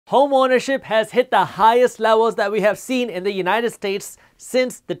Home ownership has hit the highest levels that we have seen in the United States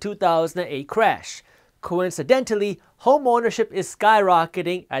since the 2008 crash. Coincidentally, home ownership is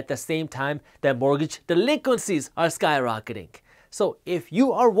skyrocketing at the same time that mortgage delinquencies are skyrocketing. So if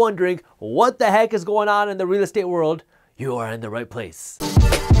you are wondering what the heck is going on in the real estate world, you are in the right place.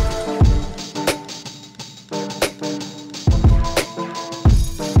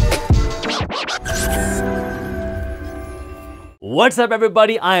 What's up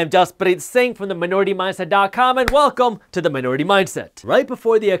everybody, I am Jaspreet Singh from theminorityMindset.com and welcome to The Minority Mindset. Right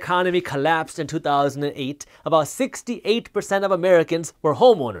before the economy collapsed in 2008, about 68% of Americans were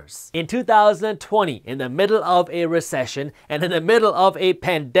homeowners. In 2020, in the middle of a recession and in the middle of a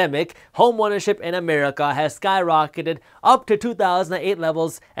pandemic, homeownership in America has skyrocketed up to 2008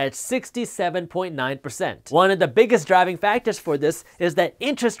 levels at 67.9%. One of the biggest driving factors for this is that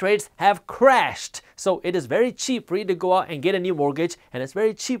interest rates have crashed. So it is very cheap for you to go out and get a new mortgage, and it's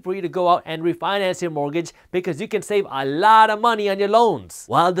very cheap for you to go out and refinance your mortgage because you can save a lot of money on your loans.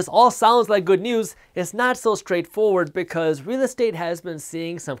 While this all sounds like good news, it's not so straightforward because real estate has been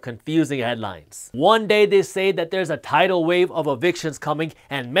seeing some confusing headlines. One day they say that there's a tidal wave of evictions coming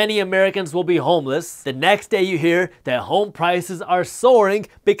and many Americans will be homeless. The next day you hear that home prices are soaring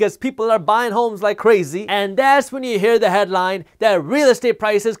because people are buying homes like crazy. And that's when you hear the headline that real estate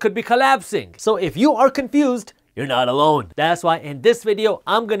prices could be collapsing. So if you are confused, you're not alone. That's why in this video,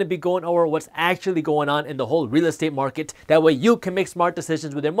 I'm going to be going over what's actually going on in the whole real estate market. That way you can make smart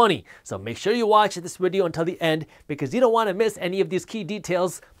decisions with your money. So make sure you watch this video until the end because you don't want to miss any of these key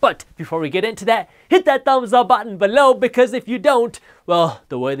details. But before we get into that, hit that thumbs up button below because if you don't, well,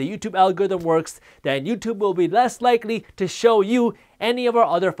 the way the YouTube algorithm works, then YouTube will be less likely to show you any of our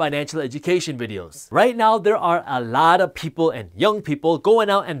other financial education videos. Right now, there are a lot of people and young people going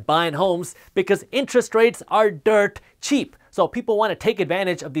out and buying homes because interest rates are dirt cheap. So people want to take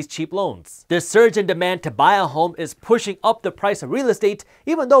advantage of these cheap loans. This surge in demand to buy a home is pushing up the price of real estate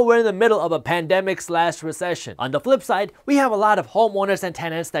even though we're in the middle of a pandemic/recession. On the flip side, we have a lot of homeowners and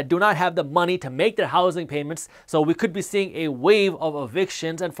tenants that do not have the money to make their housing payments, so we could be seeing a wave of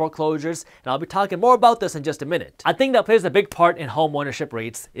evictions and foreclosures, and I'll be talking more about this in just a minute. I think that plays a big part in home ownership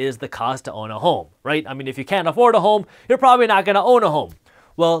rates is the cost to own a home, right? I mean, if you can't afford a home, you're probably not going to own a home.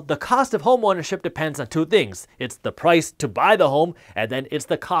 Well, the cost of home ownership depends on two things. It's the price to buy the home, and then it's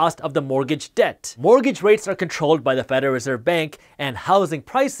the cost of the mortgage debt. Mortgage rates are controlled by the Federal Reserve Bank, and housing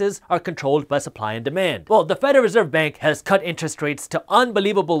prices are controlled by supply and demand. Well, the Federal Reserve Bank has cut interest rates to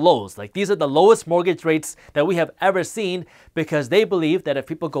unbelievable lows. Like, these are the lowest mortgage rates that we have ever seen because they believe that if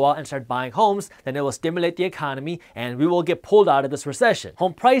people go out and start buying homes, then it will stimulate the economy and we will get pulled out of this recession.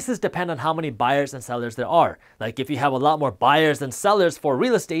 Home prices depend on how many buyers and sellers there are. Like, if you have a lot more buyers than sellers for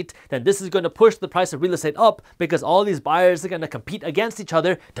real estate, then this is going to push the price of real estate up because all these buyers are going to compete against each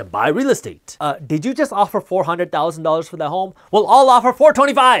other to buy real estate. Did you just offer $400,000 for that home? Well, I'll offer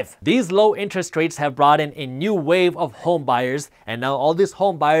 $425,000. These low interest rates have brought in a new wave of home buyers, and now all these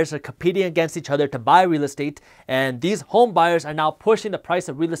home buyers are competing against each other to buy real estate, and these home buyers are now pushing the price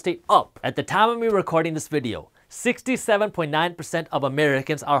of real estate up. At the time of me recording this video, 67.9% of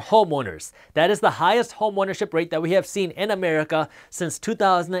Americans are homeowners. That is the highest home ownership rate that we have seen in America since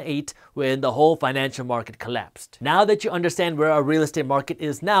 2008 when the whole financial market collapsed. Now that you understand where our real estate market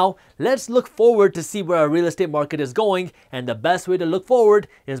is now, let's look forward to see where our real estate market is going, and the best way to look forward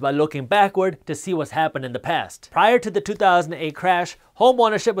is by looking backward to see what's happened in the past. Prior to the 2008 crash, home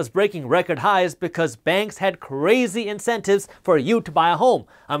ownership was breaking record highs because banks had crazy incentives for you to buy a home.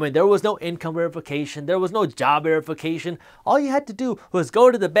 I mean, there was no income verification, there was no job verification. All you had to do was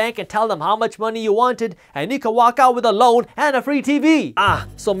go to the bank and tell them how much money you wanted, and you could walk out with a loan and a free TV.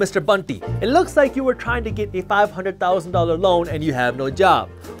 So Mr. Bunty, it looks like you were trying to get a $500,000 loan and you have no job.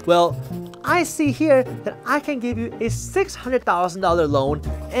 Well, I see here that I can give you a $600,000 loan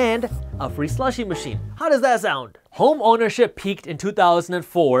and a free slushie machine. How does that sound? Home ownership peaked in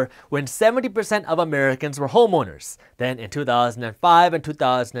 2004 when 70% of Americans were homeowners. Then in 2005 and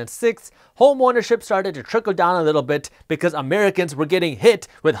 2006, home ownership started to trickle down a little bit because Americans were getting hit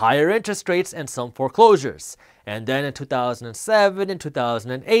with higher interest rates and some foreclosures. And then in 2007 and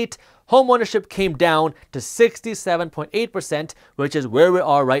 2008, homeownership came down to 67.8%, which is where we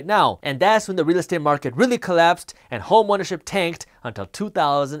are right now. And that's when the real estate market really collapsed and homeownership tanked until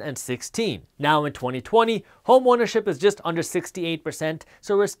 2016. Now in 2020, homeownership is just under 68%,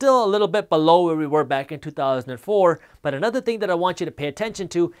 so we're still a little bit below where we were back in 2004. But another thing that I want you to pay attention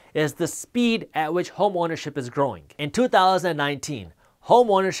to is the speed at which homeownership is growing. In 2019,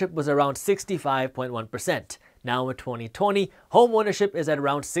 homeownership was around 65.1%. Now in 2020, homeownership is at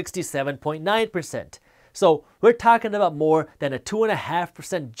around 67.9%. So we're talking about more than a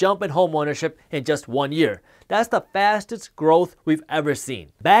 2.5% jump in home ownership in just 1 year. That's the fastest growth we've ever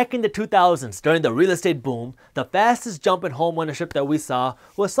seen. Back in the 2000s, during the real estate boom, the fastest jump in home ownership that we saw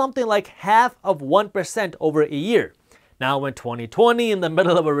was something like half of 1% over a year. Now in 2020, in the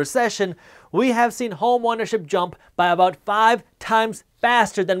middle of a recession, we have seen home ownership jump by about 5 times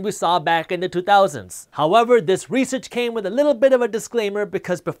faster than we saw back in the 2000s. However, this research came with a little bit of a disclaimer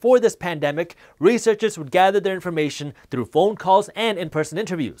because before this pandemic, researchers would gather their information through phone calls and in-person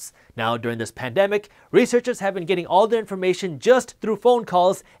interviews. Now, during this pandemic, researchers have been getting all their information just through phone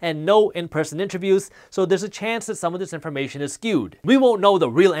calls and no in-person interviews, so there's a chance that some of this information is skewed. We won't know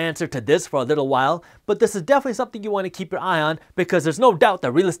the real answer to this for a little while, but this is definitely something you want to keep your eye on because there's no doubt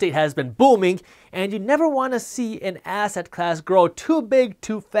that real estate has been booming and you never want to see an asset class grow too big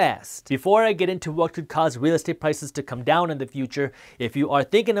too fast. Before I get into what could cause real estate prices to come down in the future, if you are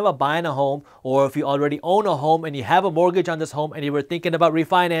thinking about buying a home or if you already own a home and you have a mortgage on this home and you were thinking about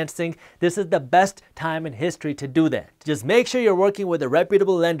refinancing, this is the best time in history to do that. Just make sure you're working with a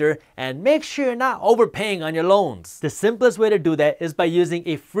reputable lender and make sure you're not overpaying on your loans. The simplest way to do that is by using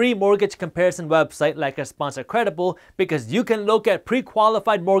a free mortgage comparison website like our sponsor Credible, because you can look at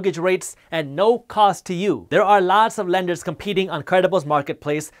pre-qualified mortgage rates at no cost to you. There are lots of lenders competing on Credible's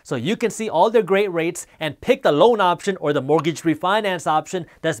marketplace, so you can see all their great rates and pick the loan option or the mortgage refinance option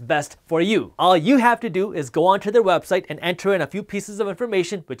that's best for you. All you have to do is go onto their website and enter in a few pieces of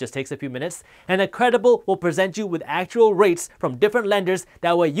information, which just takes a few minutes, and Credible will present you with actual rates from different lenders.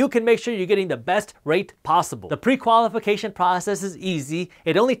 That way you can make sure you're getting the best rate possible. The pre-qualification process is easy.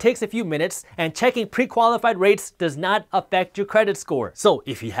 It only takes a few minutes, and checking pre-qualified rates does not affect your credit score. So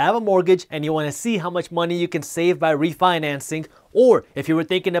if you have a mortgage and you want to see how much money you can save by refinancing, or if you were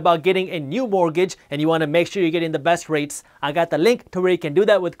thinking about getting a new mortgage and you want to make sure you're getting the best rates, I got the link to where you can do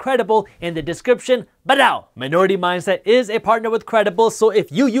that with Credible in the description below. Minority Mindset is a partner with Credible, so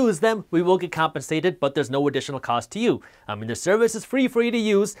if you use them, we will get compensated, but there's no additional cost to you. I mean, the service is free for you to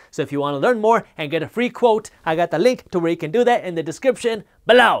use, so if you want to learn more and get a free quote, I got the link to where you can do that in the description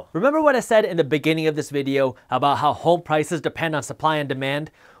below. Remember what I said in the beginning of this video about how home prices depend on supply and demand?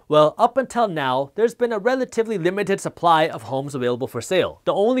 Well, up until now, there's been a relatively limited supply of homes available for sale.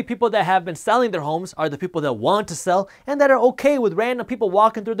 The only people that have been selling their homes are the people that want to sell and that are okay with random people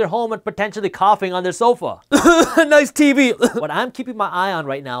walking through their home and potentially coughing on their sofa. Nice TV. What I'm keeping my eye on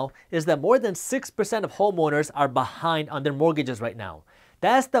right now is that more than 6% of homeowners are behind on their mortgages right now.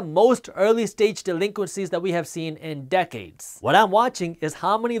 That's the most early stage delinquencies that we have seen in decades. What I'm watching is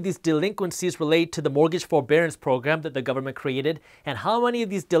how many of these delinquencies relate to the mortgage forbearance program that the government created and how many of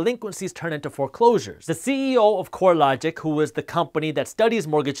these delinquencies turn into foreclosures. The CEO of CoreLogic, who is the company that studies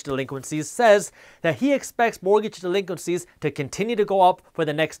mortgage delinquencies, says that he expects mortgage delinquencies to continue to go up for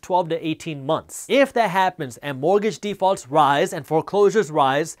the next 12 to 18 months. If that happens and mortgage defaults rise and foreclosures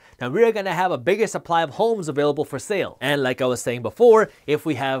rise, then we're going to have a bigger supply of homes available for sale. And like I was saying before, if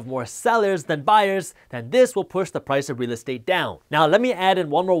we have more sellers than buyers, then this will push the price of real estate down. Now, let me add in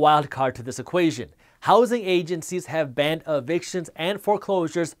one more wild card to this equation. Housing agencies have banned evictions and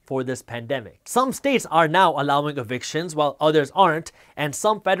foreclosures for this pandemic. Some states are now allowing evictions while others aren't, and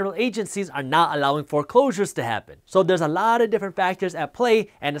some federal agencies are not allowing foreclosures to happen. So there's a lot of different factors at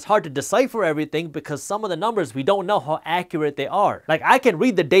play, and it's hard to decipher everything because some of the numbers, we don't know how accurate they are. Like, I can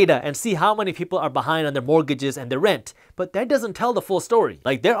read the data and see how many people are behind on their mortgages and their rent, but that doesn't tell the full story.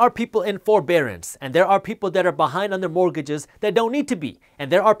 Like, there are people in forbearance, and there are people that are behind on their mortgages that don't need to be,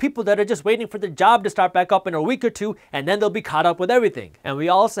 and there are people that are just waiting for their job to start back up in a week or two, and then they'll be caught up with everything. And we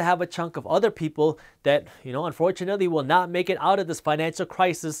also have a chunk of other people that, unfortunately will not make it out of this financial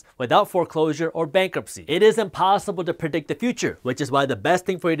crisis without foreclosure or bankruptcy. It is impossible to predict the future, which is why the best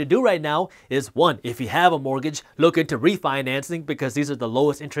thing for you to do right now is, one, if you have a mortgage, look into refinancing because these are the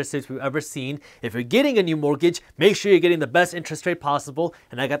lowest interest rates we've ever seen. If you're getting a new mortgage, make sure you're getting the best interest rate possible,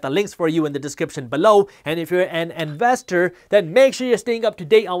 and I got the links for you in the description below. And if you're an investor, then make sure you're staying up to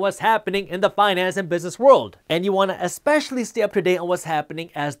date on what's happening in the finance and business world. And you want to especially stay up to date on what's happening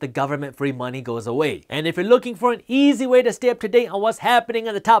as the government free money goes away. And if you're looking for an easy way to stay up to date on what's happening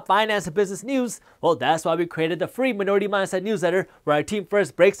in the top finance and business news, well, that's why we created the free Minority Mindset newsletter, where our team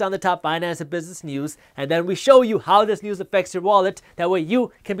first breaks down the top finance and business news, and then we show you how this news affects your wallet. That way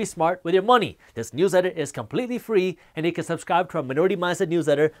you can be smart with your money. This newsletter is completely free, and you can subscribe to our Minority Mindset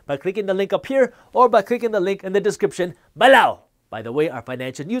newsletter by clicking the link up here or by clicking the link in the description below. By the way, our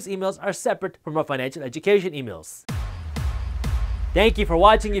financial news emails are separate from our financial education emails. Thank you for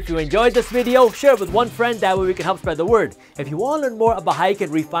watching. If you enjoyed this video, share it with one friend, that way we can help spread the word. If you want to learn more about how you can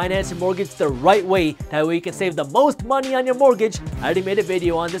refinance your mortgage the right way, that way you can save the most money on your mortgage, I already made a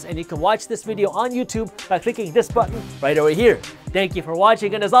video on this and you can watch this video on YouTube by clicking this button right over here. Thank you for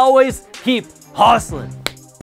watching, and as always, keep hustling.